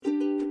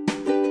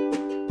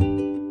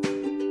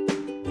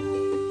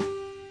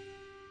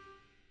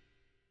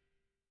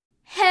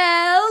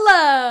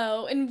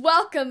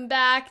Welcome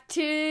back to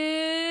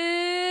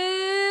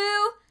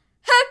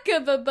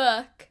Hook of a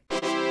Book.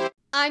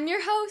 I'm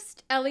your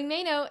host, Ellie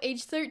Mano,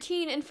 age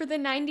 13, and for the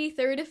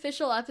 93rd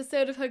official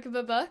episode of Hook of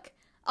a Book,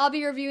 I'll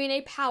be reviewing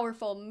a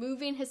powerful,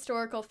 moving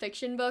historical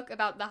fiction book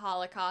about the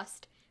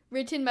Holocaust,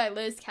 written by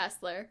Liz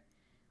Kessler,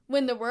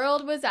 When the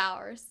World Was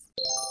Ours.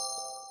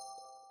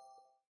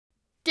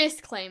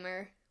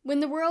 Disclaimer. When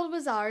the World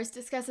Was Ours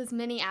discusses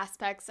many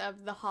aspects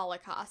of the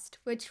Holocaust,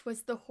 which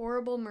was the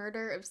horrible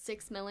murder of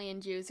 6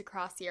 million Jews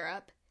across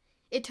Europe.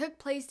 It took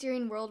place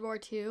during World War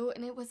II,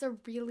 and it was a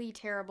really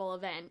terrible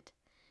event.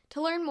 To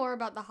learn more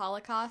about the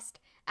Holocaust,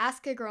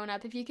 ask a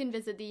grown-up if you can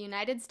visit the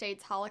United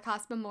States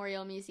Holocaust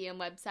Memorial Museum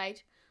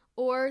website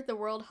or the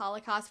World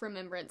Holocaust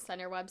Remembrance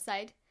Center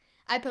website.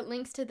 I put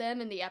links to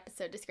them in the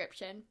episode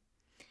description.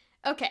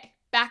 Okay,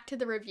 back to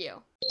the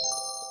review.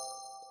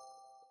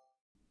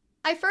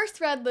 I first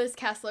read Liz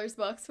Kessler's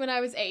books when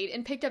I was 8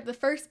 and picked up the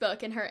first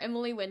book in her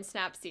Emily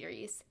Winsnap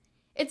series.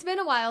 It's been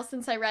a while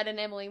since I read an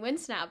Emily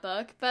Winsnap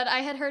book, but I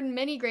had heard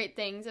many great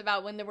things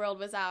about When the World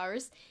Was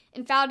Ours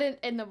and found it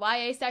in the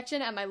YA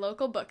section at my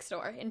local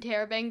bookstore in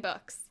Terabang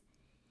Books.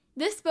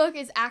 This book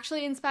is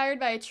actually inspired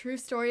by a true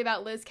story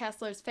about Liz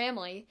Kessler's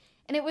family,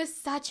 and it was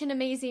such an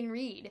amazing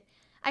read.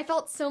 I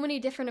felt so many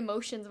different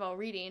emotions while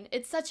reading.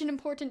 It's such an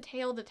important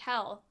tale to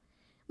tell.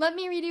 Let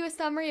me read you a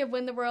summary of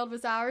When the World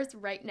Was Ours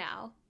right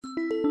now.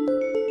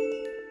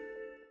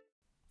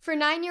 For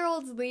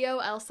 9-year-olds Leo,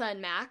 Elsa,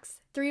 and Max,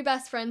 3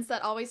 best friends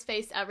that always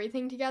face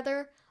everything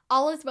together,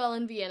 all is well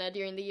in Vienna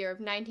during the year of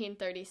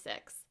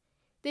 1936.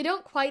 They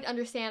don't quite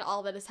understand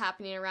all that is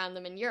happening around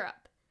them in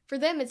Europe. For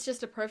them, it's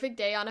just a perfect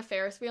day on a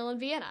Ferris wheel in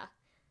Vienna.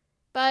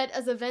 But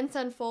as events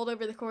unfold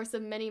over the course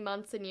of many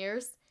months and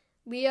years,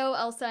 Leo,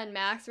 Elsa, and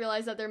Max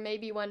realize that there may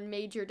be one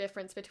major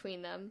difference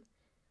between them.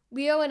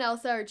 Leo and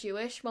Elsa are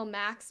Jewish, while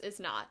Max is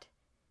not.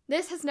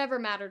 This has never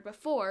mattered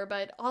before,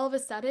 but all of a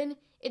sudden,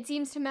 it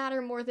seems to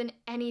matter more than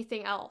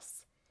anything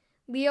else.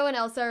 Leo and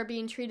Elsa are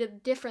being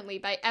treated differently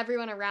by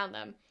everyone around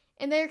them,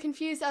 and they are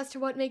confused as to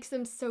what makes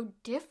them so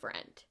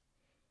different.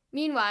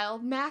 Meanwhile,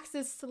 Max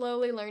is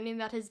slowly learning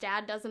that his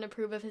dad doesn't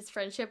approve of his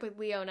friendship with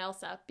Leo and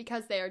Elsa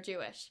because they are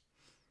Jewish.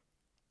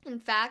 In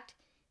fact,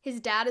 his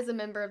dad is a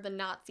member of the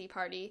Nazi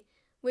Party,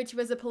 which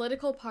was a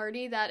political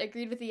party that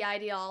agreed with the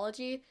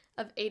ideology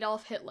of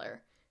Adolf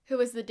Hitler, who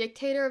was the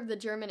dictator of the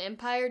German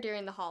Empire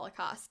during the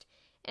Holocaust,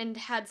 and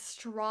had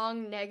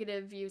strong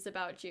negative views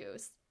about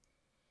Jews.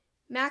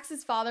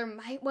 Max's father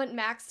might want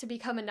Max to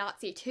become a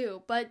Nazi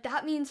too, but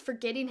that means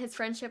forgetting his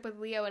friendship with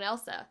Leo and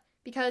Elsa,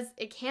 because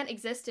it can't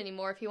exist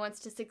anymore if he wants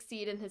to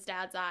succeed in his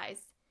dad's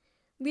eyes.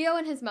 Leo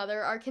and his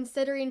mother are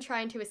considering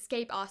trying to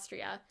escape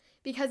Austria,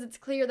 because it's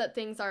clear that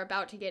things are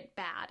about to get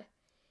bad.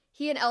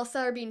 He and Elsa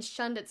are being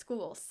shunned at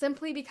school,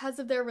 simply because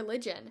of their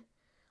religion.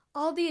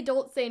 All the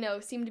adults they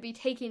know seem to be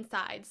taking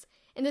sides,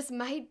 and this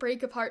might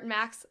break apart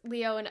Max,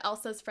 Leo, and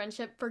Elsa's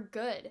friendship for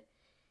good.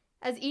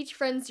 As each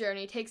friend's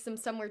journey takes them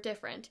somewhere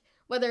different,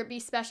 whether it be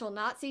special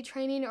Nazi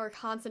training or a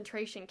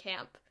concentration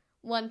camp,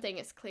 one thing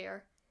is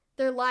clear.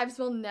 Their lives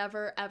will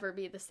never, ever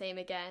be the same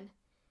again.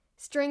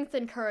 Strength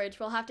and courage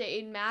will have to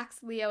aid Max,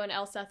 Leo, and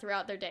Elsa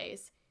throughout their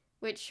days,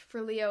 which,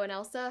 for Leo and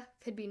Elsa,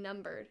 could be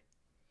numbered.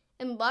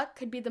 And luck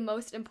could be the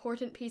most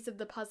important piece of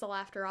the puzzle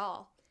after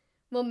all.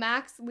 Will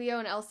Max, Leo,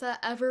 and Elsa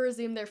ever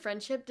resume their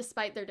friendship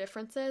despite their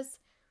differences?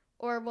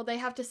 Or will they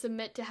have to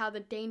submit to how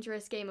the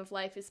dangerous game of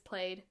life is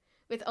played,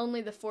 with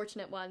only the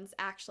fortunate ones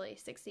actually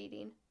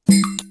succeeding?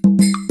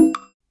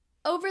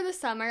 Over the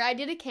summer, I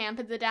did a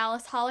camp at the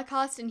Dallas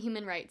Holocaust and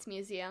Human Rights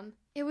Museum.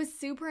 It was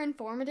super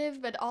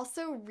informative, but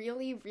also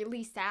really,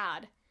 really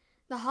sad.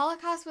 The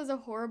Holocaust was a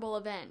horrible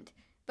event,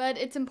 but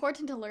it's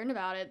important to learn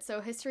about it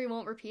so history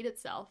won't repeat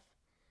itself.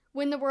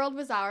 When the World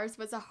Was Ours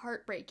was a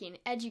heartbreaking,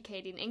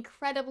 educating,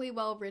 incredibly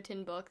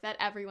well-written book that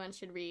everyone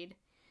should read.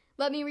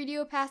 Let me read you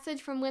a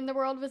passage from When the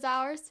World Was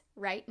Ours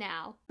right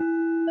now.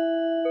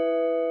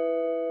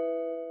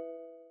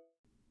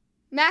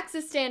 Max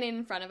is standing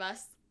in front of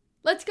us.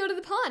 Let's go to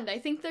the pond. I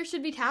think there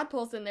should be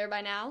tadpoles in there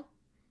by now.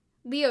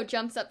 Leo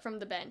jumps up from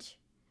the bench.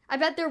 I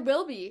bet there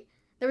will be.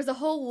 There was a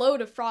whole load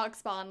of frog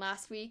spawn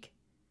last week.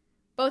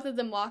 Both of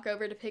them walk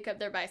over to pick up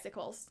their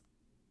bicycles.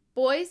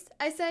 Boys,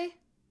 I say.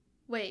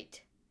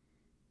 Wait.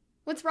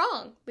 What's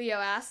wrong? Leo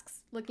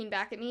asks, looking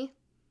back at me.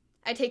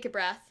 I take a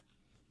breath.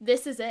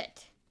 This is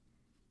it.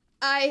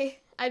 I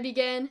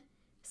begin.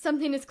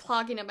 Something is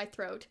clogging up my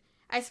throat.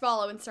 I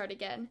swallow and start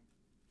again.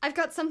 I've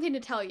got something to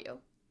tell you.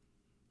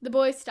 The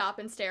boys stop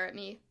and stare at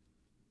me.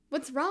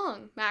 What's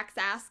wrong? Max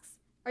asks.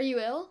 Are you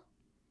ill?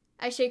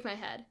 I shake my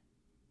head.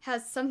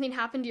 Has something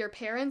happened to your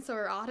parents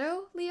or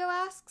Otto? Leo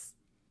asks.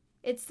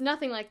 It's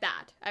nothing like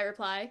that, I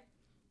reply.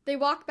 They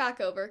walk back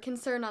over,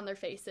 concern on their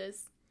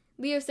faces.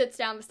 Leo sits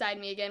down beside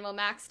me again while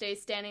Max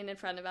stays standing in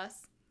front of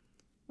us.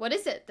 What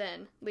is it,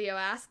 then? Leo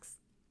asks.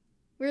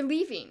 We're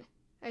leaving,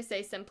 I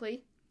say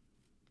simply.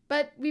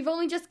 But we've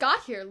only just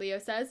got here, Leo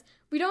says.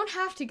 We don't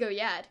have to go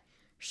yet.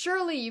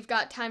 Surely you've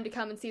got time to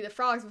come and see the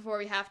frogs before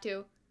we have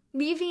to.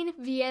 Leaving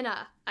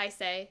Vienna, I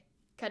say,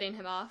 cutting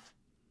him off.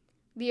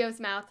 Leo's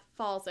mouth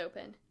falls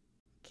open.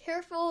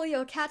 Careful,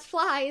 you'll catch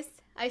flies,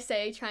 I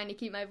say, trying to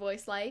keep my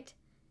voice light.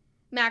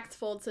 Max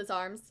folds his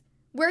arms.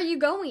 Where are you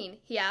going?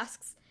 He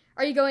asks.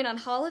 Are you going on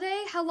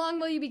holiday? How long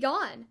will you be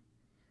gone?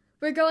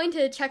 We're going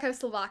to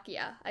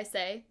Czechoslovakia, I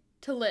say.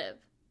 To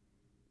live.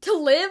 To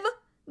live?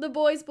 The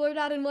boys blurt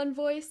out in one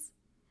voice.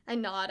 I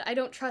nod. I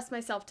don't trust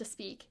myself to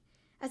speak.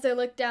 As I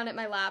look down at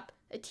my lap,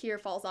 a tear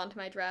falls onto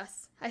my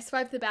dress. I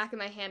swipe the back of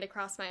my hand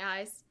across my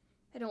eyes.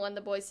 I don't want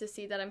the boys to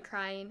see that I'm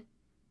crying.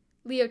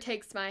 Leo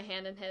takes my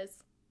hand in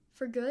his.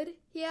 For good?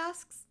 He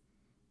asks.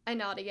 I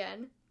nod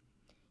again.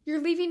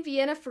 You're leaving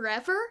Vienna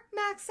forever?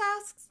 Max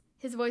asks.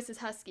 His voice is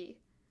husky.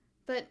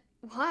 But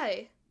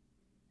why?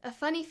 A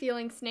funny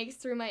feeling snakes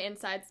through my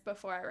insides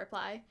before I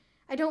reply.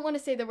 I don't want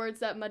to say the words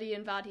that Muddy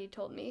and Vadi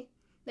told me.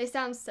 They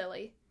sound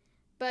silly.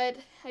 But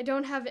I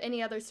don't have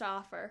any others to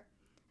offer.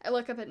 I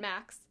look up at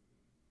Max.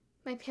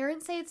 My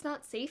parents say it's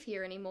not safe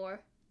here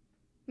anymore.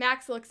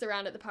 Max looks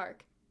around at the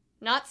park.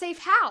 Not safe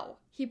how?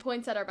 He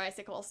points at our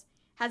bicycles.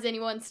 Has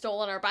anyone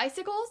stolen our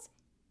bicycles?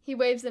 He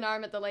waves an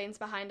arm at the lanes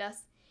behind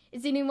us.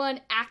 Is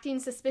anyone acting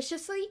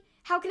suspiciously?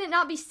 How can it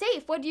not be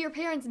safe? What do your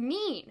parents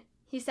mean?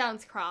 He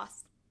sounds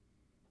cross.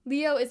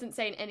 Leo isn't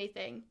saying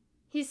anything.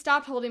 He's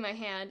stopped holding my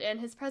hand, and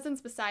his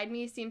presence beside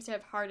me seems to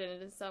have hardened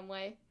it in some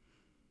way.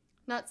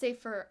 Not safe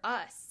for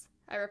us,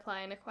 I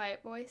reply in a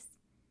quiet voice.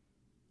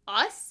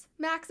 Us?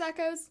 Max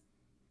echoes.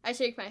 I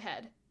shake my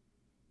head.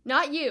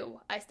 Not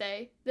you, I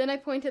say. Then I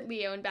point at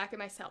Leo and back at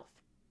myself.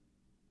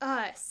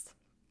 Us.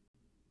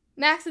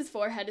 Max's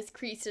forehead is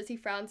creased as he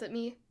frowns at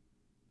me.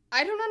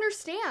 I don't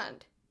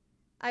understand.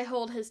 I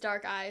hold his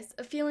dark eyes.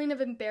 A feeling of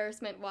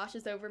embarrassment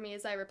washes over me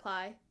as I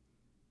reply.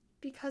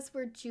 Because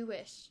we're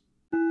Jewish.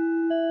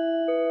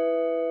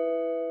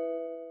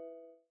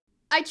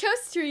 I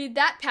chose to read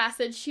that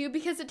passage to you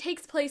because it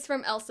takes place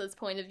from Elsa's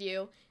point of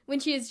view, when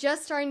she is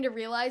just starting to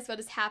realize what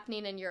is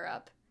happening in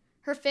Europe.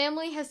 Her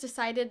family has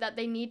decided that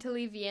they need to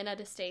leave Vienna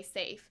to stay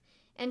safe,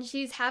 and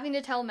she's having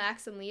to tell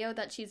Max and Leo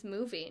that she's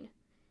moving.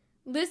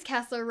 Liz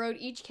Kessler wrote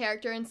each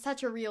character in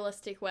such a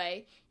realistic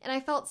way, and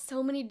I felt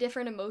so many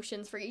different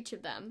emotions for each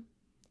of them.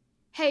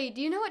 Hey,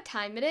 do you know what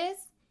time it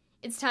is?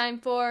 It's time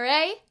for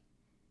a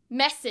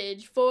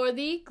message for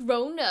the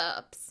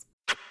grown-ups.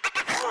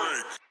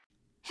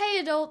 Hey,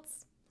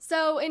 adults.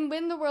 So, in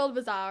When the World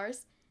Was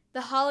Ours,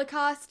 the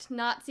Holocaust,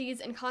 Nazis,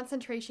 and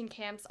concentration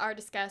camps are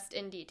discussed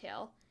in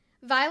detail.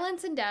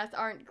 Violence and death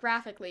aren't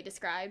graphically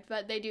described,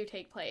 but they do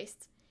take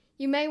place.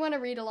 You may want to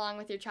read along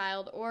with your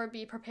child or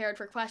be prepared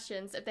for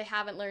questions if they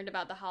haven't learned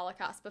about the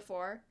Holocaust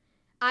before.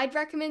 I'd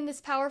recommend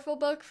this powerful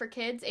book for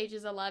kids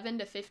ages 11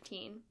 to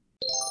 15.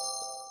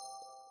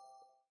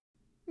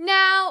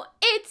 Now,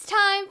 it's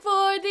time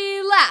for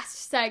the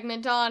last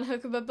segment on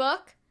Hook of a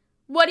Book.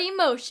 What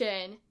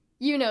emotion?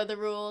 You know the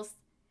rules.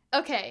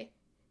 Okay,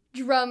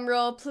 drum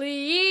roll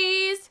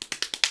please.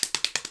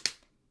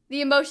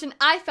 The emotion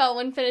I felt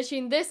when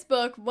finishing this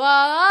book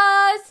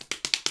was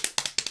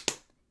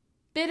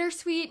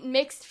bittersweet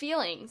mixed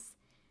feelings.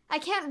 I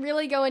can't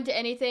really go into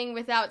anything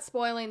without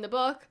spoiling the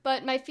book,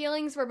 but my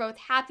feelings were both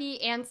happy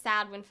and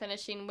sad when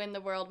finishing When the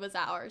World Was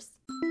Ours.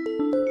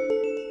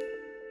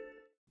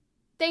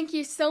 Thank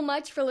you so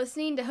much for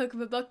listening to Hook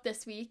of a Book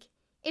this week.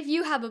 If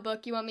you have a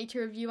book you want me to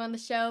review on the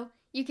show,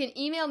 you can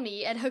email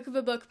me at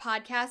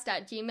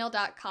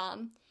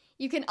hookofabookpodcast@gmail.com.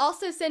 You can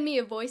also send me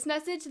a voice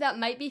message that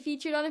might be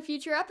featured on a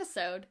future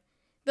episode.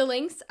 The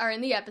links are in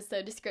the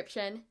episode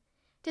description.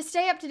 To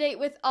stay up to date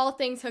with all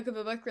things Hook of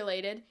a Book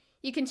related,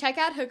 you can check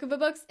out Hook of a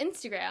Book's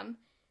Instagram.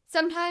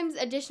 Sometimes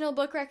additional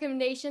book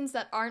recommendations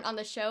that aren't on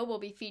the show will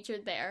be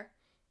featured there.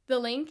 The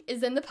link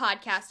is in the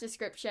podcast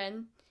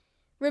description.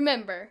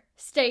 Remember,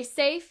 stay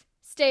safe,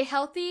 stay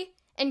healthy,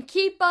 and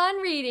keep on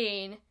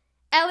reading.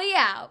 Ellie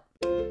out.